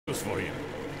for him.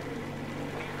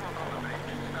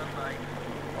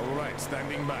 All right,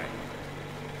 standing by.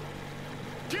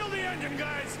 Kill the engine,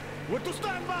 guys! We're to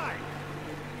stand by!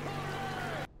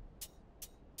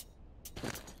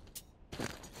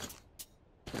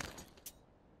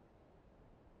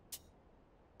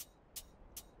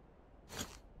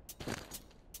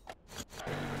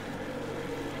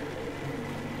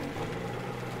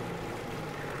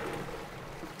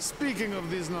 Speaking of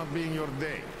this not being your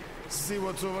day, see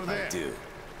what's over there? I do.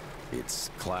 It's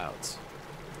clouds.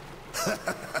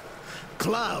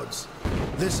 Clouds!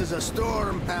 This is a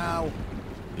storm, pal.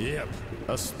 Yep,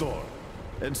 a storm.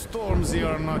 And storms here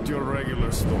are not your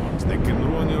regular storms. They can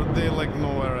ruin your day like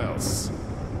nowhere else.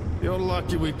 You're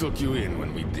lucky we took you in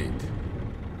when we did.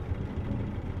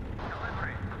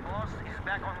 Delivery. The boss is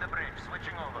back on the bridge,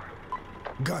 switching over.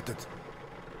 Got it.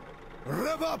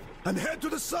 Rev up and head to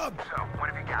the sub! So,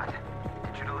 what have you got?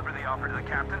 Did you deliver the offer to the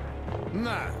captain?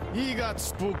 Nah, he got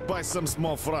spooked by some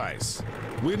small fries.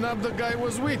 We nabbed the guy who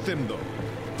was with him, though.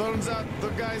 Turns out the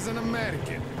guy's an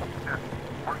American.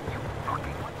 Were you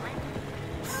fucking with me?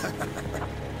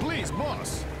 Please,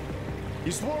 boss.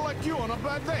 He swore like you on a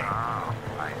bad day. Oh,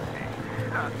 I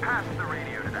see. Pass the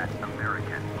radio to that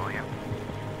American, will you?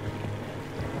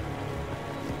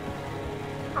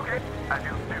 Okay, I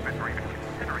feel stupid for even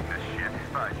considering this shit,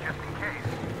 but just in case,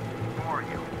 who are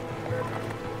you?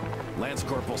 Lance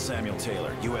Corporal Samuel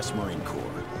Taylor, U.S. Marine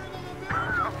Corps.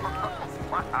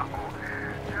 Wow.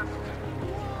 Just...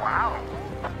 wow.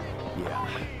 Yeah,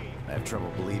 I have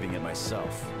trouble believing it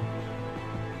myself.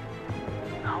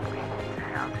 I'll be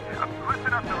damned.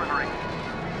 Listen up, delivery.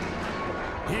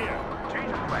 Here.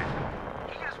 Change of plan.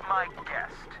 He is my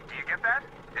guest. Do you get that?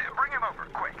 Bring him over,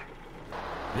 quick.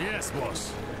 Yes,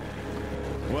 boss.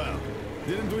 Well,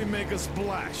 didn't we make a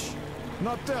splash?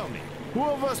 Now tell me, who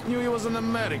of us knew he was an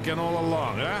American all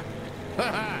along, huh?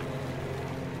 Haha!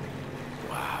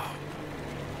 Wow.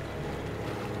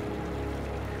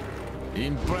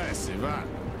 Impressive, huh?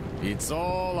 It's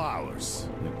all ours.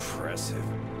 Impressive.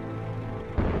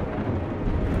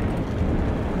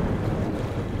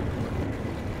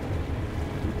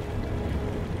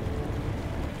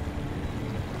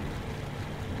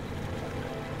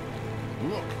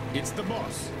 Look, it's the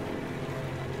boss.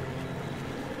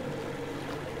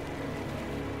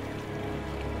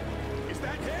 Is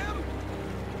that him?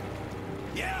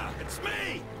 Yeah, it's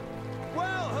me!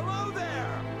 Well, hello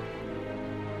there!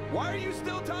 Why are you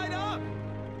still tied up?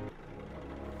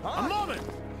 Huh? A moment!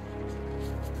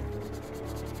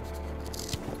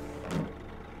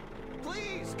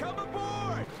 Please, come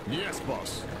aboard! Yes,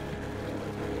 boss.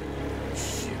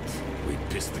 Shit, we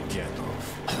pissed the cat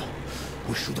off.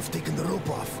 We should have taken the rope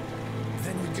off.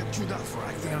 Then we'd get chewed out for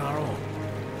acting on our own.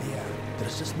 Yeah,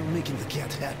 there's just no making the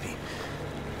cat happy.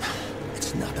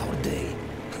 It's not our day.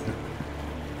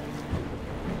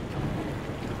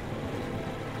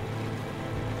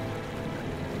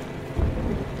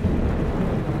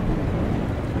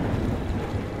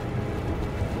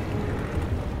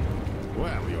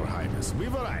 Well, Your Highness,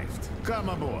 we've arrived. Come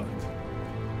aboard.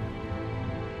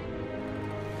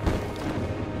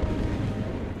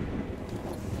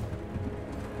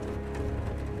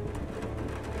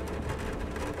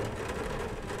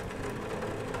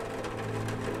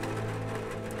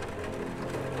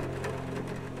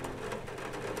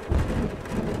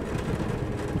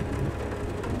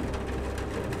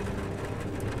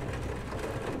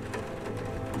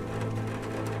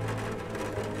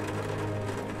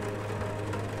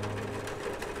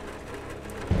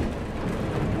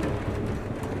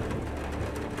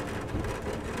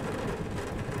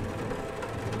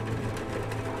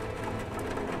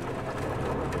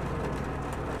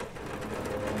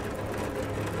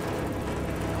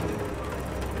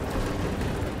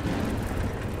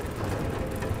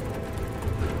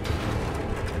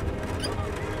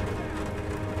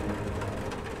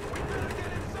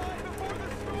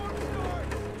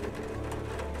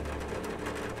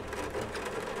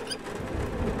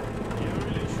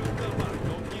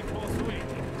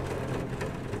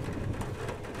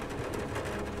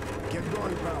 Get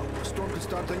going, pal. The storm could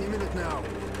start any minute now.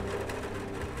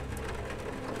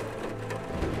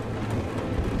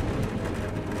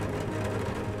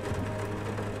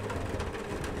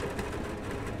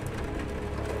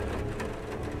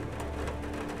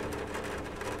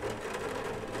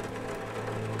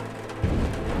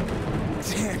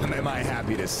 Damn, am I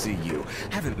happy to see you.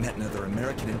 Haven't met another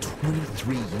American in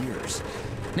 23 years.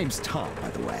 Name's Tom, by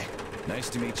the way. Nice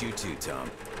to meet you too, Tom.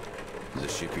 Is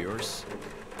this ship yours?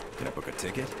 Can I book a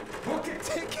ticket? Book a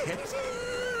ticket?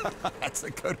 That's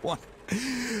a good one.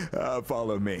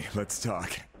 Follow me. Let's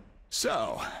talk.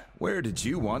 So, where did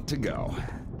you want to go?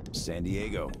 San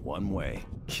Diego, one way.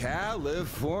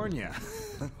 California.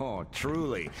 Oh,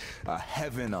 truly a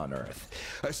heaven on earth.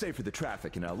 Save for the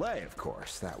traffic in LA, of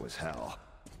course. That was hell.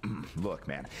 Look,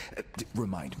 man,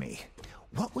 remind me,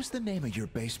 what was the name of your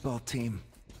baseball team?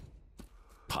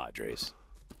 Padres.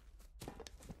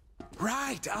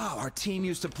 Right. Oh, our team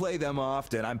used to play them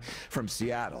often. I'm from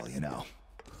Seattle, you know.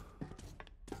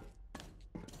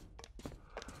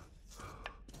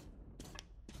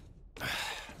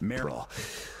 Merrill,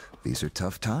 these are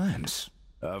tough times.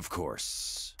 Of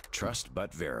course. Trust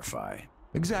but verify.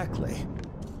 Exactly.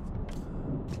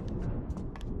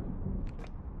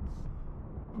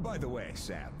 By the way,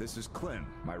 Sam, this is Clem,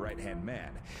 my right-hand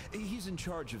man. He's in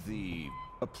charge of the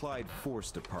Applied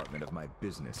Force department of my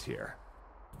business here.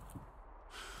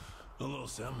 Hello,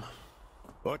 Sam.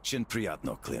 Очень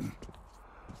приятно, Clem.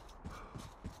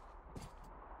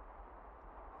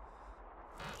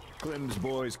 Clem's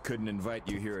boys couldn't invite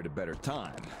you here at a better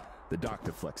time. The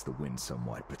doctor flexed the wind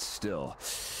somewhat, but still,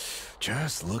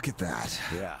 just look at that.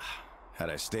 Yeah. Had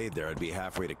I stayed there, I'd be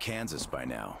halfway to Kansas by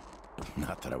now.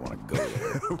 Not that I want to go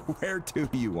there. Where do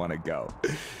you want to go?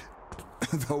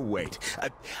 Though wait,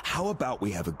 how about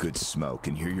we have a good smoke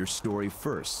and hear your story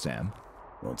first, Sam?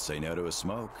 Won't say no to a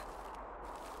smoke.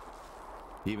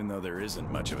 Even though there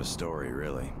isn't much of a story,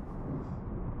 really.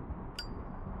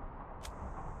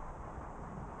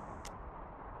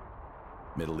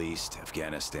 Middle East,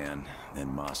 Afghanistan,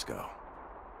 then Moscow.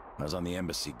 I was on the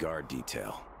embassy guard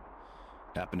detail.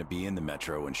 Happened to be in the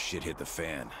metro when shit hit the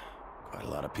fan. Quite a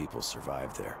lot of people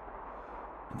survived there.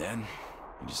 And then,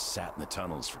 we just sat in the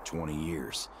tunnels for 20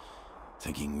 years,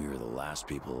 thinking we were the last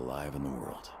people alive in the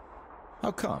world.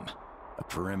 How come? A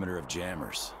perimeter of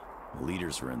jammers. The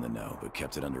leaders were in the know, but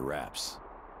kept it under wraps.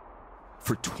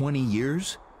 For 20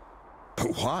 years?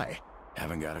 Why?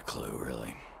 Haven't got a clue,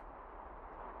 really.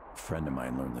 A friend of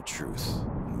mine learned the truth,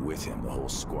 and with him, the whole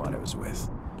squad I was with.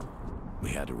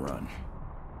 We had to run.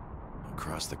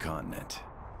 Across the continent.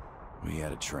 We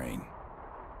had a train.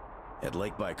 At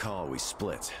Lake Baikal, we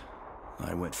split.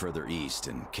 I went further east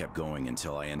and kept going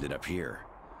until I ended up here.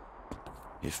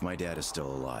 If my dad is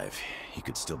still alive, he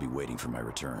could still be waiting for my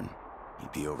return.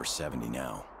 He'd be over 70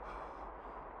 now.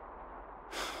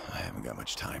 I haven't got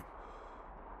much time.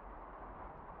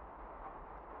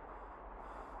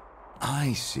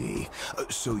 I see.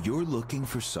 So you're looking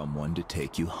for someone to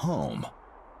take you home.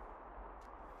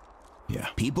 Yeah.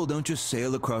 People don't just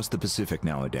sail across the Pacific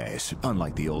nowadays,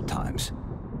 unlike the old times.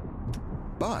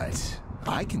 But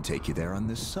I can take you there on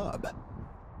this sub.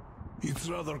 It's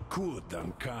rather good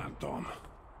than Canton.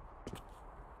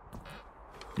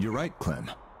 You're right,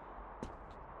 Clem.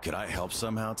 Could I help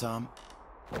somehow, Tom?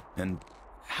 And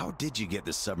how did you get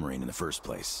this submarine in the first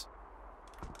place?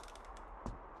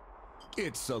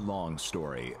 It's a long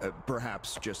story.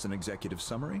 Perhaps just an executive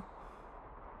summary?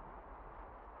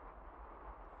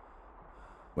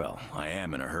 Well, I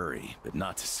am in a hurry, but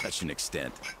not to such an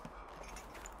extent.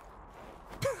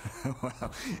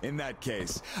 Well, in that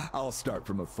case, I'll start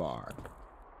from afar.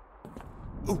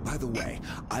 Oh, by the way,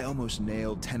 I almost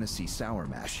nailed Tennessee sour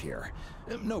mash here.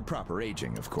 No proper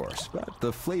aging, of course, but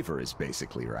the flavor is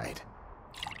basically right.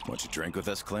 Want to drink with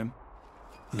us, Clem?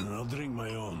 I'll drink my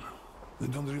own. I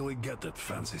don't really get that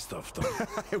fancy stuff, though.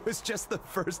 It was just the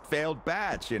first failed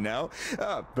batch, you know?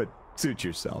 But suit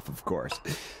yourself, of course.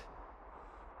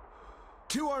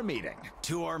 To our meeting.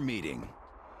 To our meeting.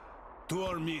 To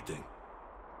our meeting.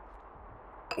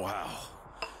 Wow.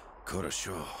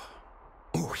 Korosho.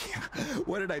 Oh, yeah.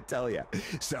 What did I tell you?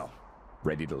 So,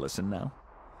 ready to listen now?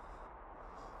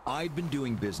 I'd been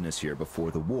doing business here before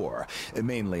the war,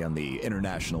 mainly on the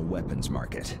international weapons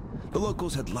market. The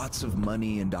locals had lots of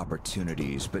money and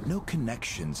opportunities, but no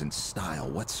connections and style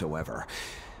whatsoever.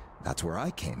 That's where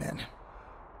I came in.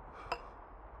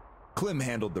 Clem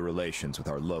handled the relations with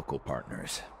our local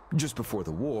partners. Just before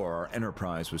the war, our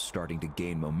enterprise was starting to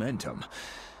gain momentum.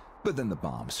 But then the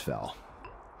bombs fell.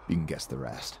 You can guess the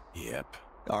rest. Yep.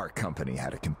 Our company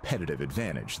had a competitive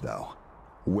advantage, though.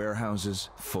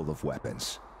 Warehouses full of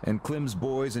weapons. And Clem's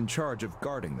boys in charge of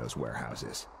guarding those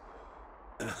warehouses.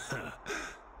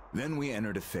 Then we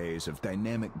entered a phase of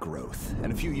dynamic growth,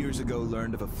 and a few years ago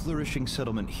learned of a flourishing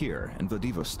settlement here in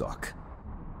Vladivostok.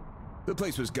 The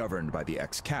place was governed by the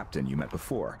ex-captain you met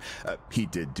before. He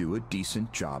did do a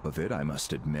decent job of it, I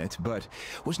must admit, but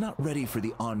was not ready for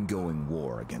the ongoing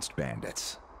war against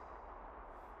bandits.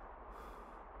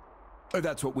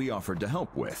 That's what we offered to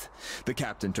help with. The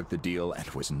captain took the deal and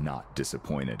was not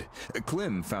disappointed.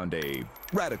 Clem found a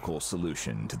radical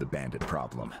solution to the bandit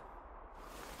problem.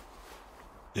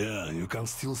 Yeah, you can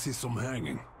still see some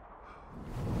hanging.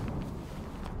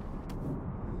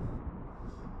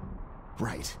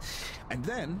 Right. And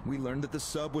then we learned that the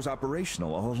sub was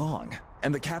operational all along,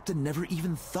 and the captain never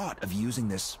even thought of using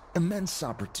this immense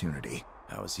opportunity.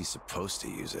 How is he supposed to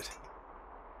use it?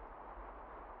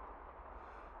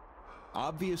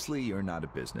 Obviously, you're not a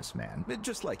businessman,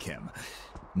 just like him.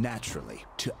 Naturally,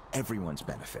 to everyone's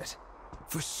benefit.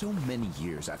 For so many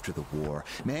years after the war,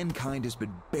 mankind has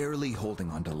been barely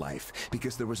holding on to life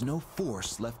because there was no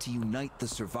force left to unite the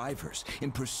survivors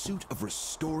in pursuit of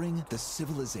restoring the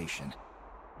civilization.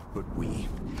 But we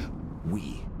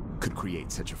could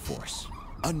create such a force.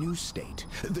 A new state,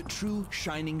 the true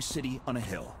shining city on a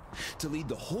hill, to lead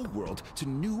the whole world to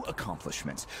new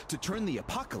accomplishments, to turn the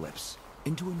apocalypse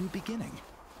into a new beginning.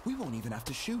 We won't even have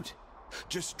to shoot.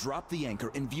 Just drop the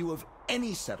anchor in view of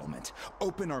any settlement,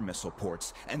 open our missile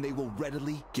ports, and they will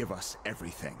readily give us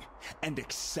everything, and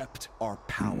accept our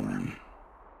power.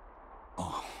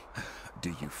 Oh,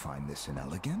 do you find this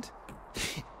inelegant?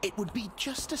 It would be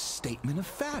just a statement of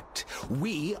fact.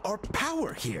 We are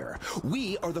power here.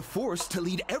 We are the force to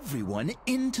lead everyone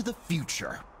into the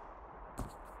future.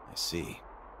 I see.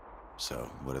 So,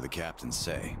 what do the captains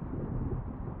say?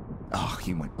 Oh,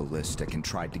 he went ballistic and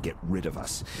tried to get rid of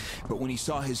us. But when he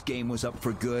saw his game was up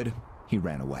for good, he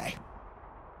ran away.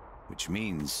 Which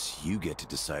means you get to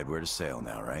decide where to sail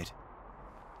now, right?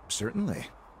 Certainly.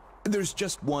 There's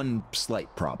just one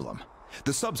slight problem.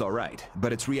 The sub's all right,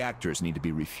 but its reactors need to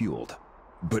be refueled.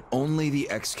 But only the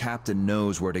ex-captain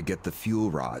knows where to get the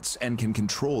fuel rods and can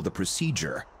control the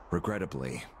procedure.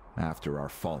 Regrettably, after our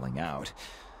falling out,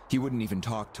 he wouldn't even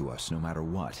talk to us no matter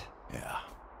what. Yeah.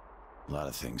 A lot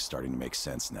of things starting to make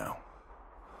sense now.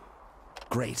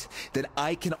 Great. Then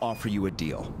I can offer you a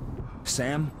deal.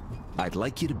 Sam, I'd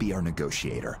like you to be our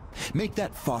negotiator. Make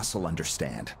that fossil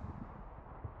understand.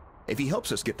 If he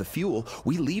helps us get the fuel,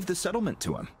 we leave the settlement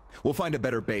to him. We'll find a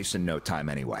better base in no time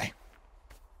anyway.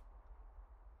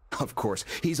 Of course,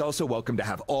 he's also welcome to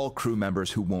have all crew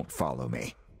members who won't follow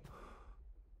me.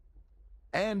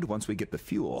 And once we get the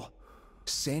fuel,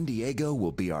 San Diego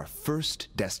will be our first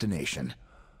destination.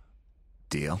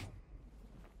 Deal?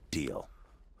 Deal.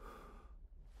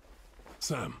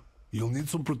 Sam, you'll need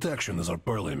some protection as our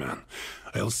Burly man.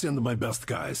 I'll send my best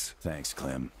guys. Thanks,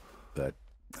 Clem. But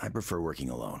I prefer working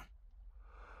alone.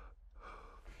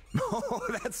 Oh,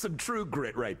 that's some true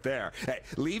grit right there. Hey,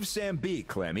 leave Sam be,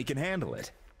 Clem. He can handle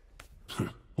it.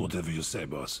 Whatever you say,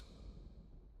 boss.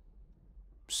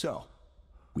 So,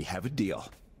 we have a deal.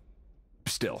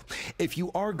 Still, if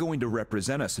you are going to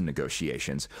represent us in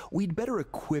negotiations, we'd better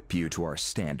equip you to our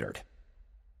standard.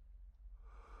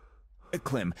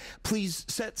 Clem, please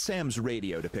set Sam's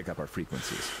radio to pick up our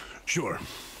frequencies. Sure.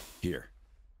 Here.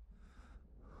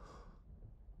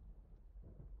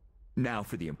 Now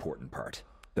for the important part.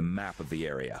 The map of the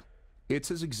area. It's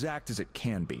as exact as it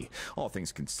can be, all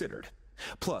things considered.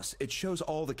 Plus, it shows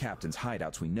all the captain's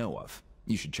hideouts we know of.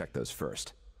 You should check those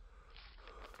first.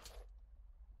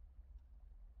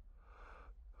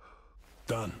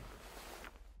 Done.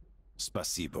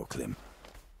 Spasibo, Clem.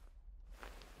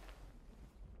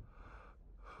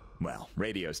 Well,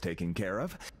 radio's taken care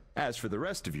of. As for the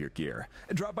rest of your gear,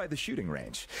 drop by the shooting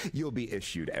range. You'll be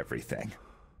issued everything.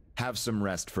 Have some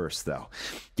rest first, though.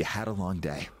 You had a long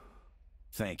day.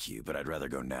 Thank you, but I'd rather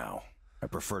go now. I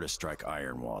prefer to strike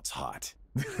iron while it's hot.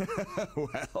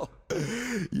 Well,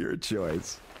 your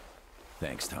choice.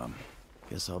 Thanks, Tom.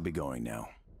 Guess I'll be going now.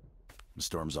 The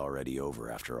storm's already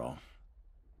over, after all.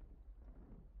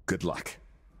 Good luck.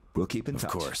 We'll keep in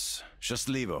touch. Of course.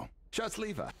 Счастливо.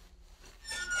 Счастливо.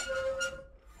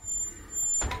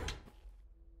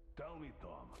 Tell me,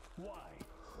 Tom, why?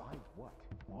 Why what?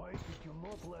 Why did you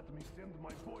not let me send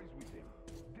my boys with him?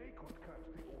 They could catch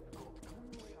the old goat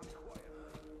cleanly and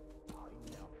quietly. I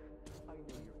know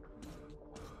you're clean.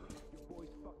 Your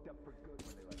boys fucked up for good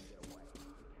when they let you get away.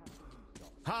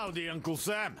 Howdy, Uncle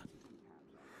Sam.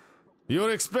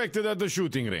 You're expected at the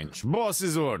shooting range.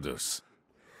 Boss's orders.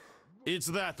 It's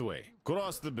that way.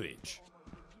 Cross the bridge.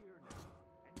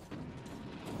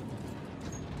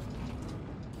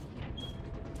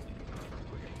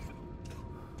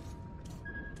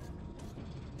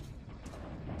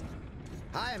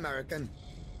 Hi, American.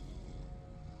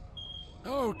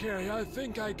 Okay, I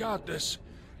think I got this.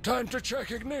 Time to check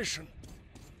ignition.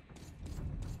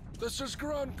 This is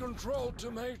ground control to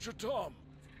Major Tom.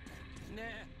 Nah,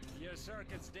 your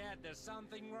circuit's dead. There's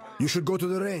something wrong. You should go to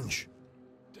the range.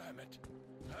 Damn it.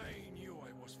 I knew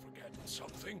I was forgetting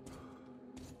something.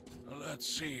 Let's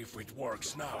see if it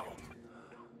works now.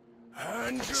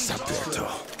 Engines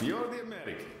on! You're the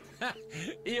American.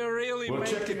 You really We're make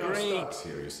checking it our great. stocks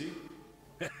here, you see?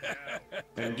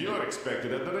 And you're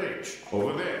expected at the range.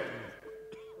 Over there.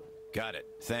 Got it.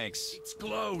 Thanks. It's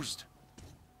closed.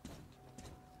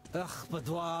 Ugh, but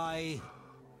why?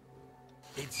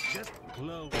 It's just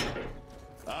close.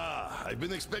 Ah, I've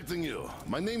been expecting you.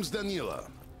 My name's Daniela.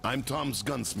 I'm Tom's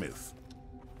gunsmith.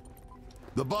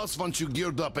 The boss wants you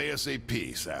geared up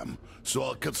ASAP, Sam, so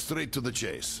I'll cut straight to the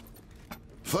chase.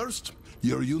 First,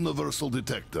 your universal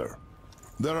detector.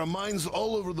 There are mines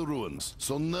all over the ruins,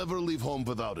 so never leave home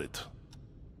without it.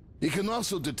 It can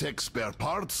also detect spare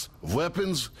parts,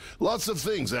 weapons, lots of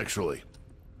things, actually.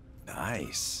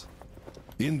 Nice.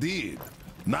 Indeed.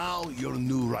 Now, your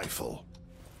new rifle.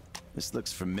 This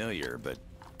looks familiar, but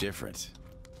different.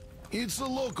 It's a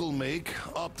local make,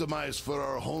 optimized for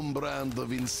our home brand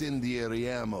of incendiary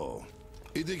ammo.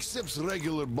 It accepts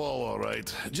regular ball, all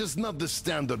right, just not the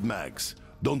standard mags.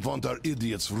 Don't want our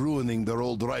idiots ruining their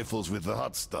old rifles with the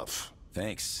hot stuff.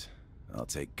 Thanks. I'll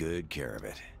take good care of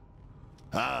it.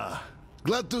 Ah,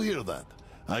 glad to hear that.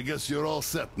 I guess you're all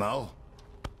set now.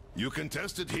 You can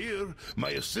test it here. My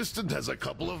assistant has a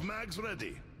couple of mags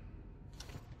ready.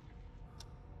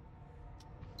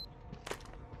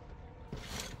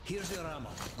 Here's your ammo.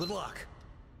 Good luck.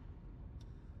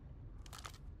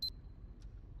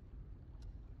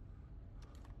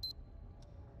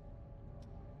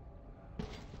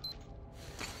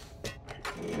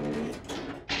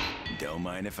 Don't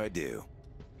mind if I do.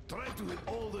 Try to hit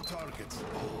all the targets.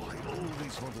 Oh, I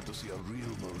always wanted to see a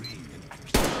real Marine in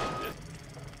action.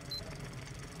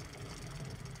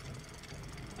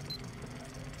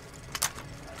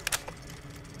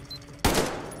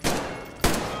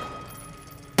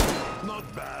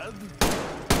 Not bad.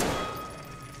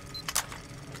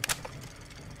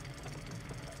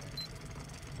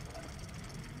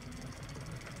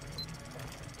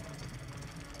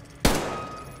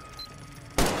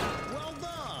 Well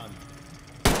done.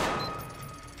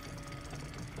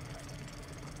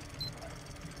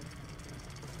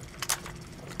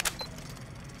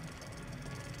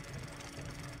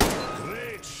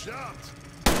 Great shot.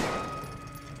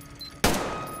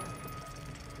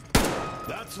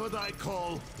 That's what I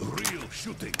call real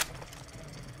shooting.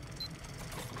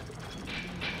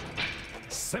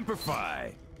 Semper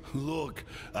Fi! Look,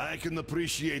 I can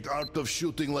appreciate art of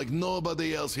shooting like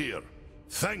nobody else here.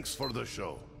 Thanks for the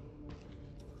show.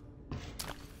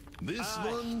 This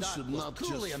one that should was not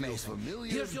truly just feel amazing.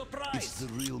 familiar. Here's your prize. It's the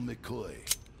real McCoy.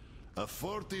 A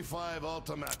 45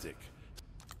 automatic.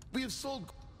 We have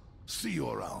sold... See you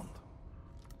around.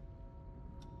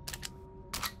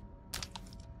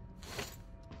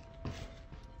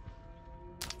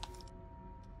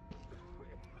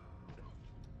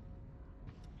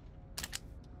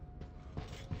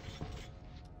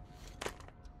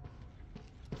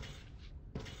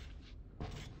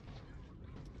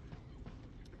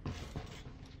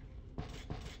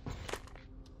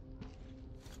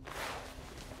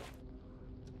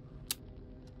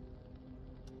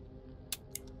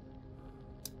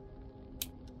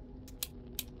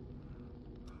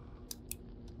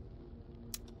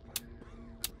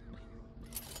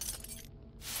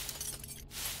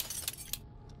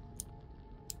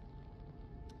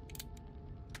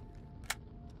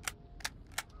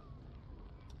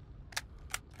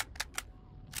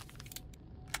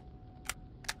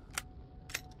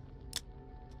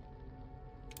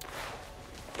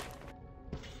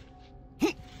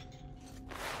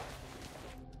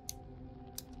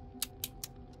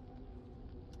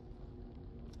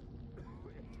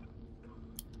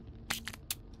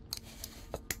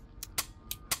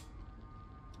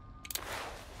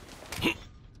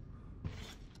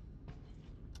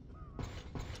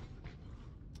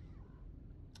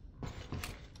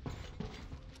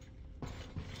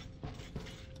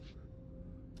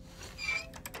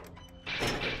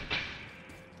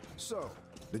 So,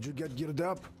 did you get geared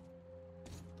up?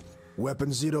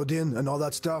 Weapons zeroed in and all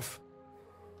that stuff?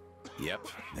 Yep,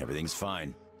 everything's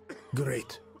fine.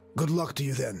 Great. Good luck to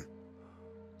you then.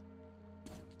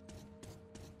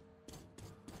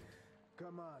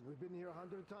 Come on, we've been here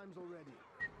 100 times already.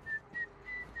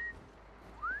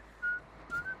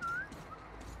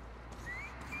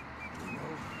 You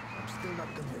know, I'm still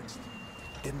not convinced.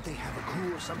 Didn't they have a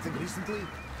coup or something recently?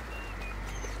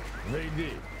 They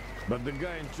did. But the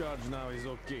guy in charge now is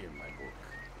okay in my book.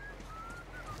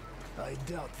 I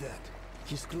doubt that.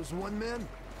 He screws one man,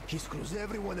 he screws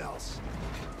everyone else.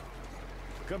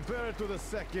 Compare it to the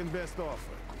second best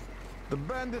offer. The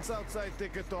bandits outside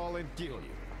take it all and kill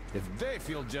you. If they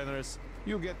feel generous,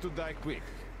 you get to die quick.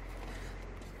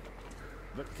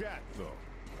 The cat, though.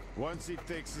 Once he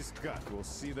takes his cut, we'll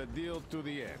see the deal to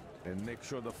the end and make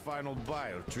sure the final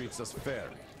buyer treats us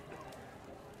fairly.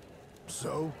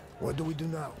 So, what do we do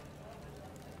now?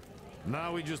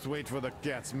 Now we just wait for the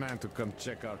cat's man to come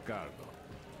check our cargo.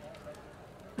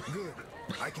 Good.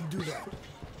 I can do that.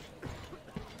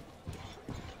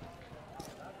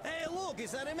 Hey, look,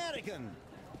 it's an American.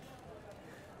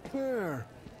 Where?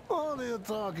 What are you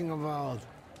talking about?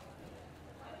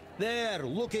 There,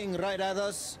 looking right at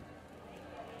us.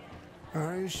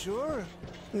 Are you sure?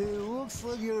 It looks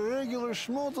like your regular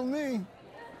schmo to me.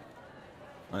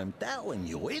 I'm telling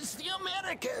you, it's the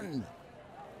American.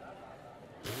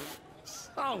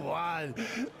 So what?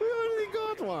 We already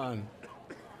got one.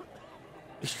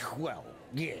 Well,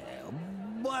 yeah,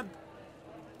 but...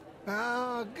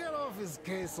 Ah, get off his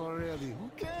case already. Who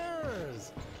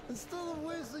cares? Instead of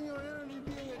wasting your energy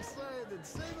being excited,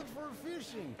 save it for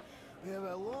fishing. We have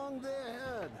a long day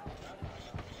ahead.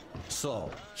 So,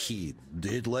 he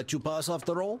did let you pass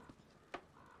after all?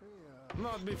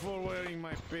 Not before wearing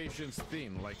my patience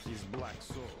thin like his black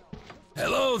soul.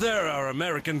 Hello there, our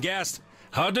American guest.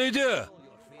 How do you do?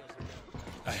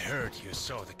 I heard you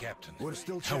saw the captain. We're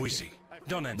still How is he? checking.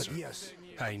 Don't answer. But yes,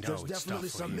 I know there's it's definitely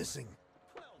tough for some you. missing.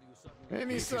 Any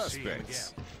If you see him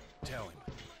suspects? again, tell him.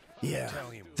 Yeah, Tell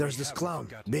him there's we this haven't clown,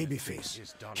 forgotten anything. Babyface.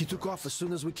 He's done He for took us. off as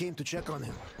soon as we came to check on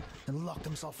him and locked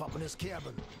himself up in his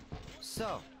cabin.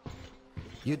 So,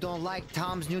 you don't like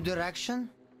Tom's new direction?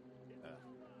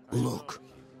 Look,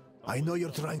 I know you're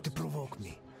trying to provoke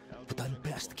me, but I'm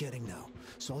past caring now,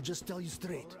 so I'll just tell you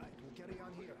straight.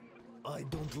 I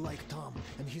don't like Tom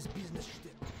and his business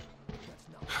shtick.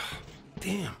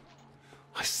 Damn.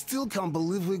 I still can't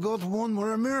believe we got one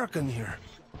more American here.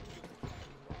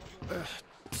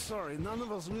 Sorry, none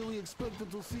of us really expected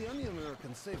to see any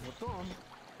Americans save for Tom.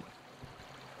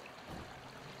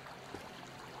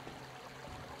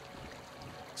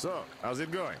 So, how's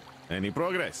it going? Any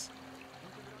progress?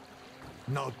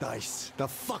 No dice. The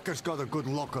fucker's got a good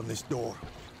lock on this door.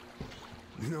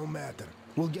 No matter.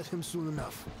 We'll get him soon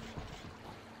enough.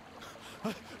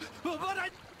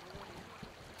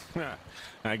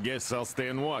 I guess I'll stay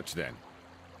and watch then.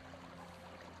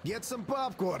 Get some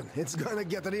popcorn. It's gonna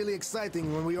get really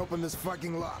exciting when we open this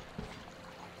fucking lock.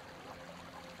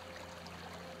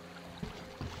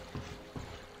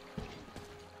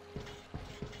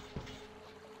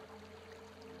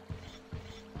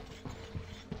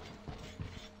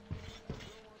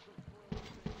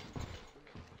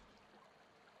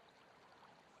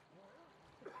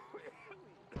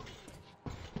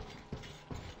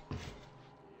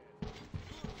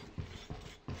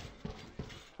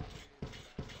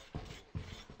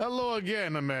 Hello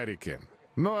again, American.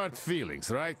 No hard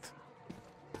feelings, right?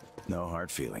 No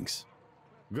hard feelings.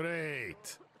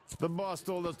 Great. The boss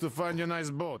told us to find you a nice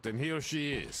boat, and here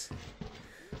she is.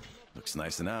 Looks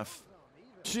nice enough.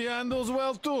 She handles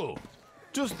well, too.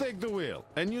 Just take the wheel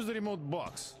and use the remote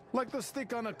box, like the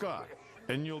stick on a car,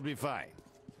 and you'll be fine.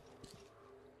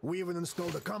 We even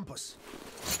installed a compass.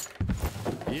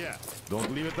 Yeah,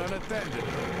 don't leave it unattended.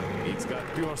 It's got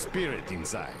pure spirit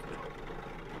inside.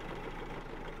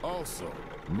 Also,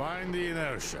 mind the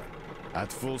inertia.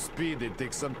 At full speed, it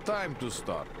takes some time to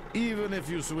stop, even if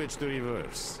you switch to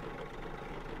reverse.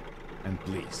 And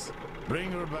please,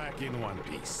 bring her back in one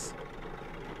piece.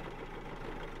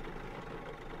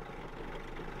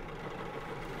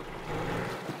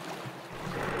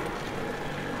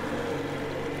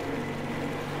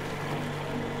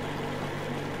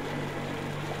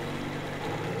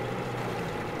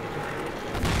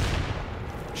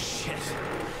 Shit.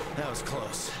 That was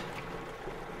close.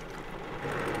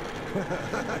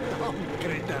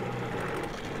 Critter.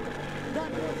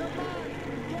 That was a mine!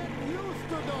 Get used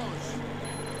to those!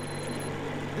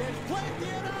 There's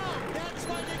plenty around! That's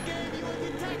why they gave you a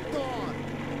detector!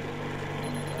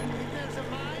 If there's a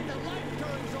mine, the light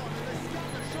turns on and the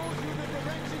scanner shows you the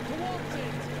direction towards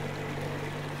it!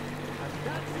 And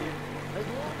that's it! As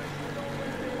long as you know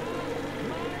where they are,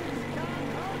 mines can't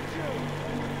hurt you!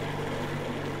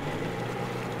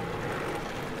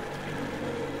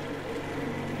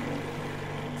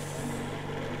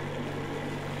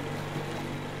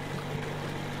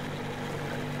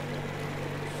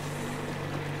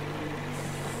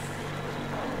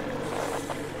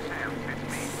 Sam, it's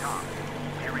me, Tom.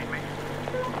 You read me?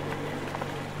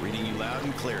 Reading you loud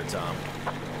and clear, Tom.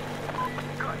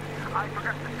 Good. I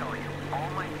forgot to tell you, all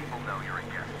my people know you're a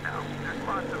guest now. There's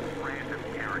lots of random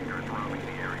characters roaming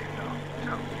the area, though.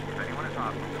 So, if anyone is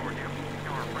hostile toward you,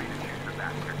 you're free to shoot the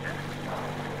bastard dead.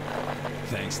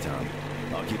 Thanks, Tom.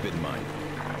 I'll keep it in mind.